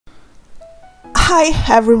Hi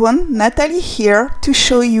everyone, Nathalie here to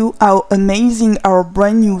show you how amazing our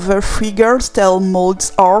brand new free girl style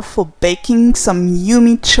molds are for baking some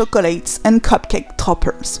yummy chocolates and cupcake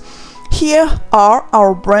toppers. Here are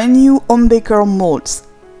our brand new home baker molds.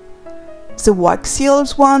 The wax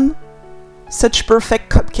seals one, such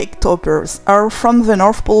perfect cupcake toppers, are from the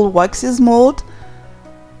North Pole Waxes mold,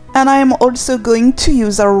 and I am also going to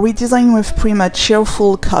use our redesign with Prima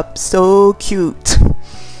cheerful cup, so cute.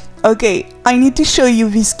 Okay, I need to show you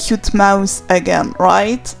this cute mouse again,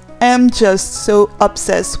 right? I am just so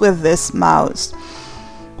obsessed with this mouse.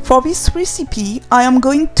 For this recipe, I am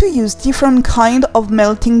going to use different kind of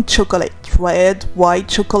melting chocolate, red, white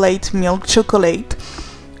chocolate, milk chocolate.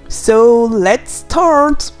 So let's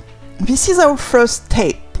start! This is our first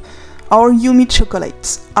step, our yummy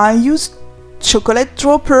chocolates. I used chocolate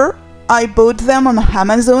dropper, I bought them on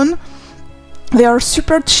Amazon. They are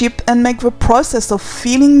super cheap and make the process of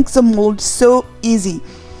filling the mold so easy.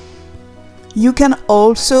 You can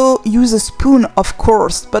also use a spoon, of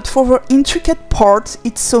course, but for the intricate parts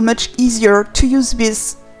it's so much easier to use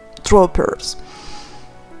these droppers.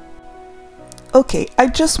 Okay, I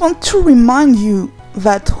just want to remind you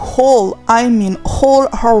that all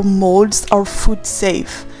our molds are food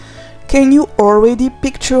safe. Can you already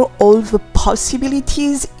picture all the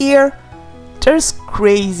possibilities here? Just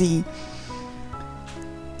crazy!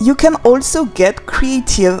 You can also get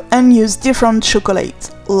creative and use different chocolate,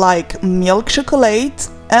 like milk chocolate,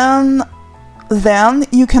 and then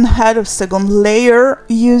you can add a second layer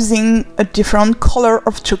using a different color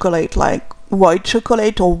of chocolate, like white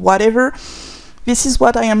chocolate or whatever. This is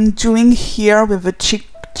what I am doing here with the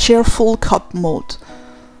cheerful cup mold.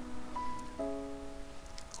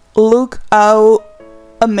 Look how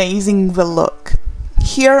amazing they look.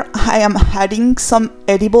 Here I am adding some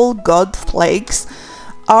edible god flakes.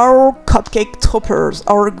 Our cupcake toppers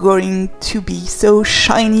are going to be so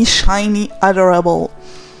shiny, adorable.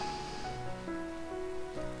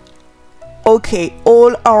 Okay,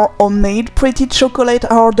 all our homemade pretty chocolate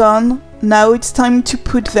are done. Now it's time to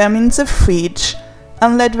put them in the fridge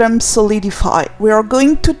and let them solidify. We are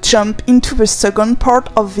going to jump into the second part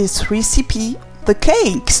of this recipe, the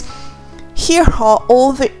cakes. Here are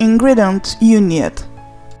all the ingredients you need.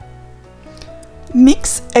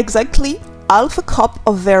 Mix exactly half a cup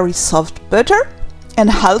of very soft butter and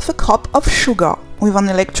half a cup of sugar with an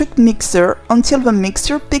electric mixer until the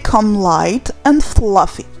mixture becomes light and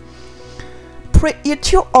fluffy.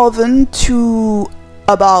 Preheat your oven to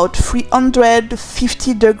about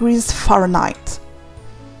 350 degrees Fahrenheit.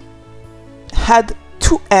 Add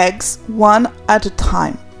 2 eggs, one at a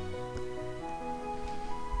time.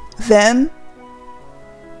 Then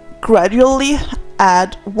gradually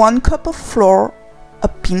add 1 cup of flour, a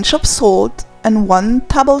pinch of salt, and 1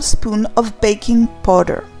 tablespoon of baking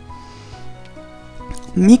powder.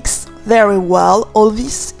 Mix very well all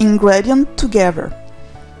these ingredients together.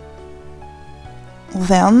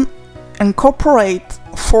 Then incorporate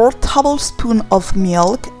 4 tablespoons of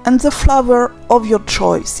milk and the flavor of your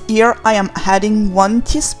choice. Here I am adding 1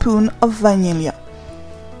 teaspoon of vanilla.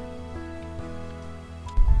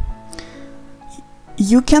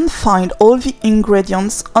 You can find all the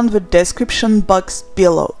ingredients on the description box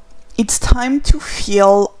below. It's time to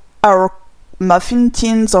fill our muffin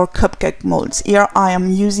tins or cupcake molds. Here I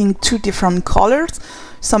am using 2 different colors.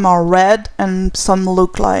 Some are red and some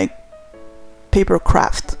look like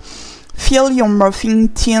Papercraft. Fill your muffin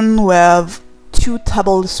tin with 2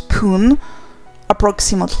 tablespoons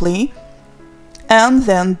approximately, and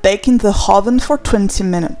then bake in the oven for 20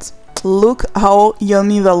 minutes. Look how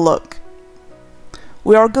yummy they look.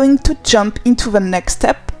 We are going to jump into the next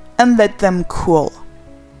step and let them cool.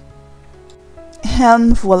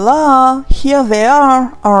 And voila! Here they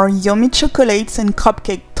are, our yummy chocolates and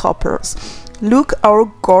cupcake toppers. Look how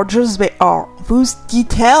gorgeous they are. Those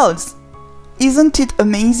details! Isn't it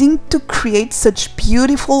amazing to create such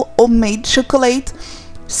beautiful homemade chocolate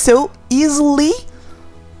so easily?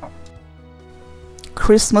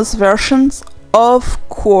 Christmas versions? Of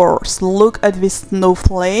course! Look at this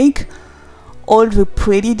snowflake. All the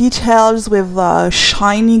pretty details with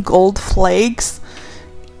shiny gold flakes.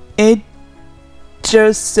 It's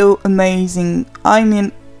just so amazing. I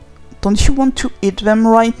mean, don't you want to eat them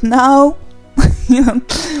right now?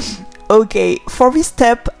 Okay, for this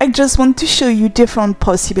step I just want to show you different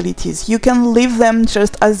possibilities. You can leave them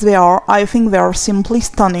just as they are. I think they are simply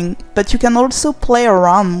stunning, but you can also play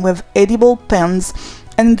around with edible pens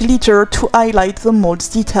and glitter to highlight the mold's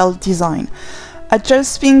detailed design. I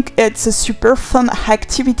just think it's a super fun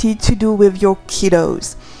activity to do with your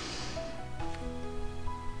kiddos.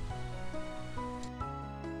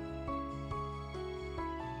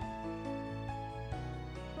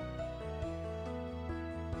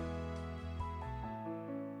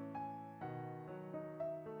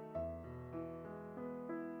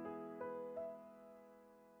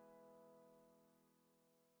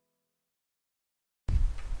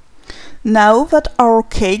 Now that our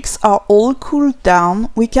cakes are all cooled down,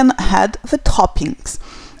 we can add the toppings.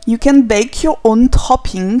 You can bake your own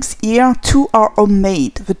toppings. Here two are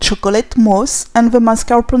homemade, the chocolate mousse and the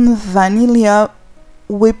mascarpone vanilla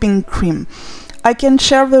whipping cream. I can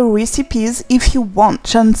share the recipes if you want,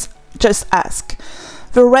 just ask.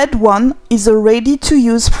 The red one is a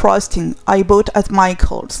ready-to-use frosting I bought at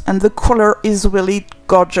Michael's, and the color is really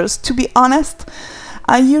gorgeous. To be honest,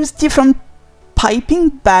 I use different piping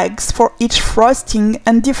bags for each frosting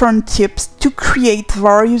and different tips to create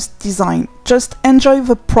various designs. Just enjoy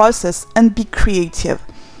the process and be creative.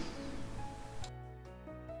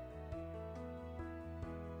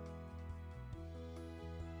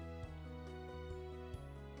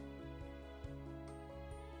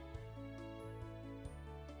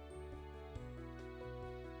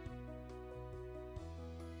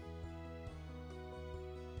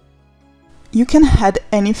 You can add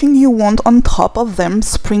anything you want on top of them,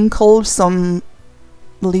 sprinkle some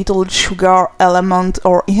little sugar element,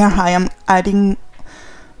 or here I am adding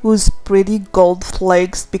those pretty gold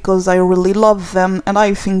flakes because I really love them and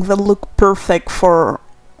I think they look perfect for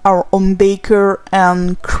our home baker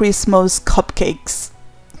and Christmas cupcakes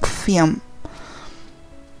theme.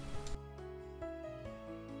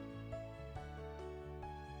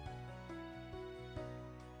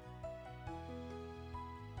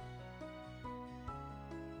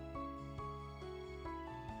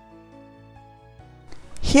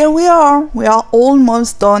 Here we are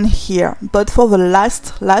almost done here, but for the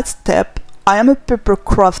last step, I am a paper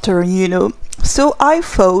crafter, you know, so I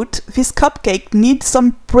thought this cupcake needs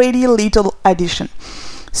some pretty little addition.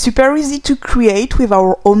 Super easy to create with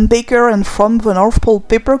our own baker and from the North Pole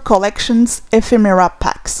Paper Collection's ephemera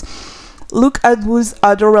packs. Look at those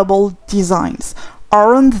adorable designs.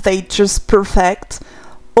 Aren't they just perfect?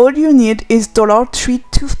 All you need is Dollar Tree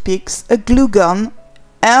toothpicks, a glue gun,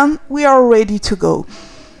 and we are ready to go.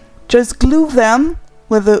 Just glue them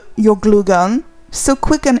with your glue gun, so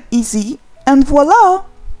quick and easy, and voila!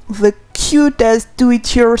 The cutest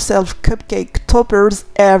do-it-yourself cupcake toppers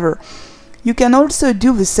ever. You can also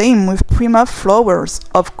do the same with Prima flowers,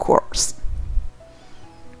 of course.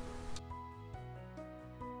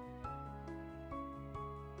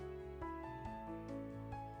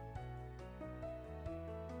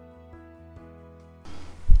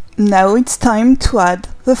 Now it's time to add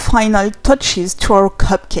the final touches to our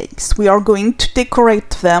cupcakes. We are going to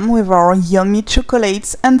decorate them with our yummy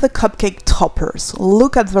chocolates and the cupcake toppers.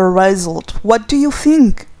 Look at the result. What do you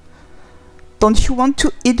think? Don't you want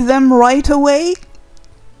to eat them right away?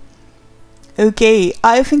 Okay,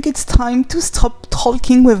 I think it's time to stop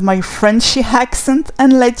talking with my Frenchy accent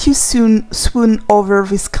and let you soon swoon over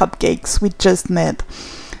these cupcakes we just made.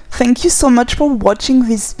 Thank you so much for watching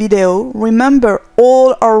this video. Remember,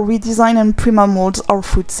 all our redesign and Prima molds are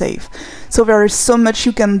food safe, so there is so much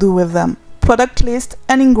you can do with them. Product list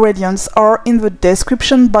and ingredients are in the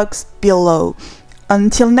description box below.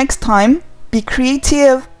 Until next time, be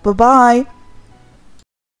creative. Bye bye.